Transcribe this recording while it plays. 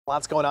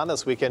Lots going on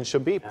this weekend.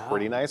 Should be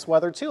pretty nice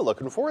weather too.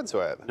 Looking forward to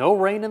it. No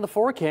rain in the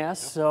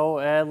forecast, so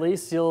at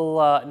least you'll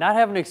not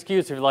have an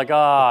excuse if you're like,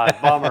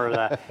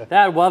 bummer,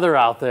 that weather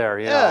out there.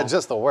 Yeah,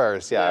 just the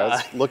worst. Yeah,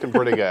 it's looking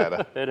pretty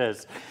good. It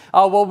is.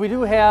 Well, we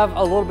do have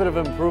a little bit of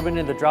improvement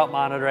in the drought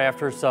monitor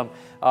after some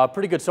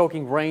pretty good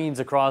soaking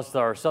rains across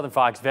our southern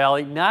Fox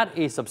Valley. Not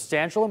a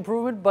substantial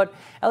improvement, but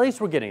at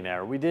least we're getting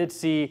there. We did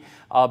see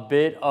a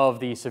bit of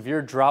the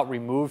severe drought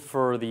removed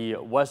for the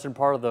western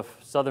part of the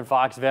southern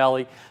Fox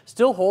Valley.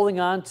 Still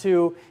holding on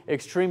to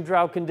extreme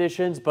drought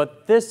conditions,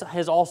 but this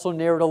has also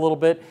narrowed a little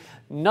bit.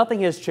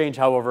 Nothing has changed,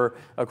 however,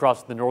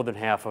 across the northern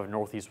half of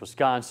northeast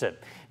Wisconsin.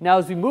 Now,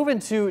 as we move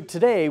into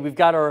today, we've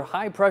got our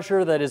high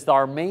pressure that is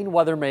our main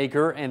weather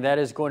maker, and that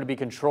is going to be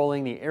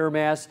controlling the air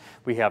mass.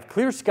 We have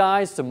clear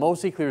skies to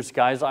mostly clear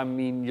skies. I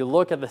mean, you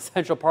look at the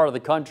central part of the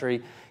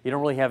country, you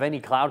don't really have any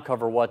cloud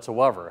cover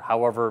whatsoever.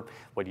 However,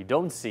 what you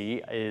don't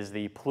see is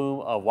the plume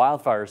of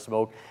wildfire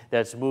smoke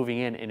that's moving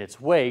in its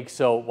wake.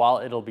 So while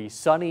it'll be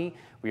sunny,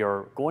 we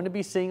are going to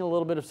be seeing a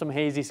little bit of some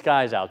hazy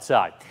skies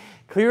outside.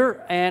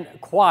 Clear and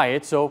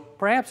quiet, so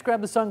perhaps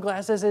grab the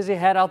sunglasses as you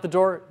head out the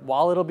door.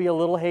 While it'll be a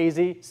little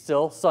hazy,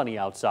 still sunny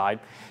outside.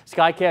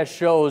 Skycast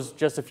shows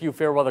just a few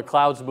fair weather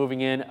clouds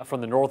moving in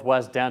from the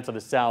northwest down to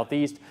the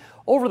southeast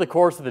over the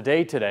course of the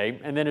day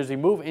today. And then as we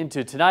move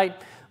into tonight,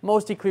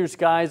 mostly clear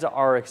skies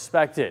are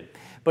expected.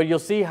 But you'll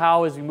see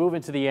how as we move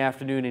into the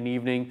afternoon and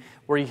evening,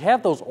 where you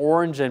have those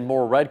orange and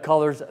more red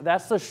colors,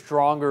 that's the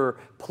stronger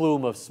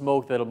plume of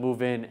smoke that'll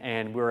move in.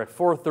 And we're at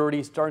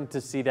 4:30, starting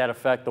to see that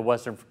affect the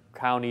western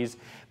counties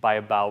by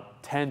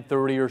about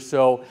 10:30 or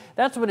so.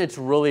 That's when it's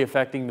really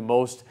affecting the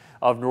most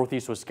of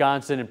northeast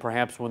Wisconsin and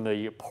perhaps when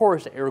the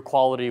poorest air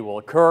quality will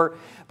occur.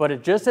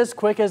 But just as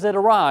quick as it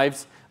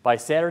arrives, by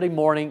Saturday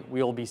morning,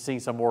 we'll be seeing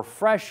some more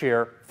fresh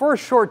air for a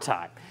short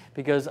time,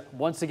 because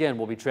once again,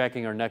 we'll be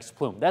tracking our next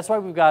plume. That's why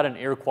we've got an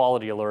air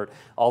quality alert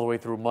all the way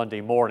through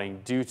Monday morning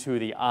due to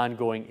the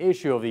ongoing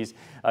issue of these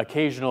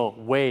occasional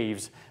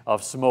waves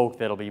of smoke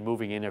that'll be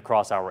moving in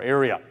across our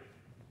area.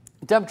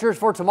 Temperatures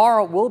for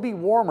tomorrow will be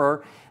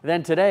warmer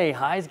than today.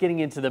 Highs getting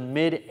into the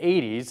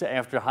mid-80s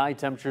after high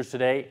temperatures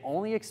today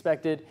only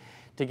expected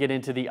to get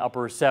into the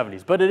upper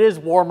 70s. But it is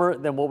warmer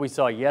than what we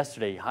saw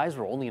yesterday. Highs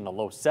were only in the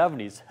low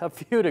 70s, a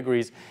few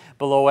degrees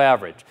below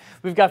average.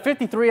 We've got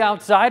 53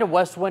 outside, a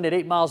west wind at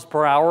 8 miles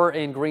per hour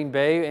in Green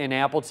Bay and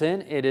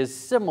Appleton. It is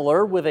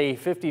similar with a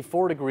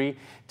 54-degree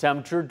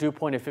temperature, dew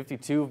point at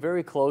 52,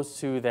 very close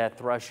to that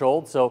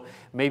threshold. So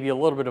maybe a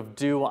little bit of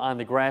dew on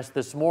the grass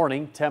this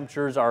morning.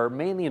 Temperatures are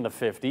mainly in the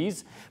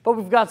 50s, but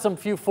we've got some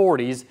few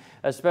 40s,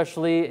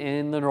 especially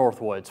in the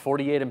Northwoods.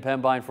 48 in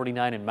Pembine,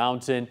 49 in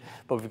Mountain,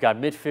 but we've got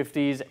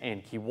mid-50s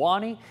in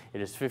Kewanee.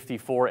 It is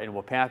 54 in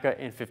Wapaka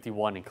and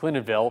 51 in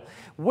Clintonville,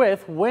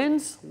 with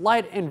winds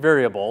light and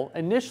variable.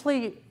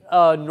 Initially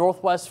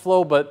northwest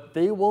flow, but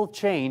they will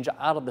change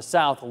out of the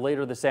south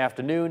later this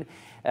afternoon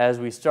as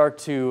we start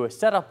to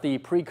set up the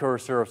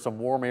precursor of some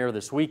warm air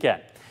this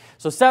weekend.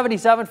 So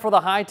 77 for the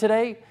high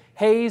today,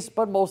 haze,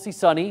 but mostly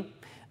sunny.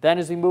 Then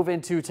as we move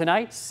into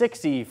tonight,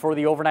 60 for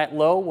the overnight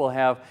low. We'll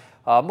have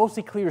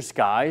mostly clear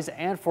skies,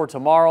 and for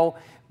tomorrow,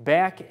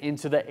 back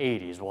into the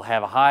 80s. We'll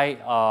have a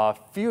high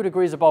few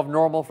degrees above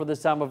normal for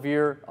this time of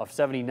year of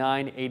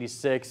 79,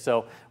 86,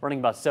 so running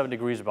about 7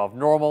 degrees above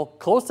normal.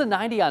 Close to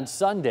 90 on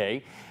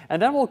Sunday,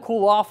 and then we'll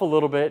cool off a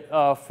little bit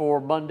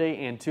for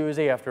Monday and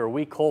Tuesday after a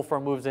weak cold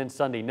front moves in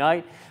Sunday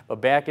night, but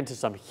back into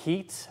some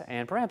heat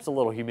and perhaps a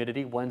little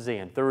humidity Wednesday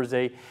and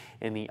Thursday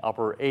in the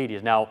upper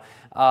 80s. Now,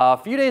 a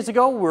few days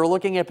ago, we were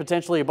looking at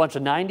potentially a bunch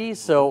of 90s,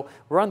 so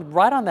we're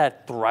right on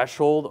that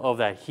threshold of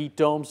that heat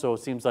dome, so it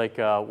seems like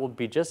we'll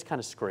be just kind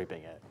of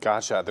scraping it.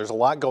 Gotcha. There's a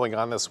lot going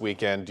on this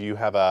weekend. Do you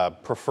have a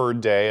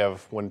preferred day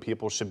of when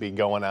people should be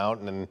going out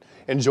and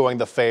enjoying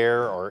the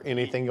fair or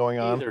anything going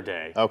on? Either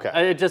day.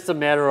 Okay. It's just a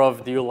matter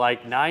of, do you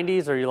like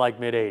 90s or you like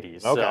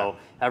mid-80s? Okay. So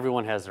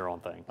everyone has their own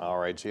thing. All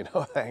right,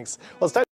 Gino, thanks. Let's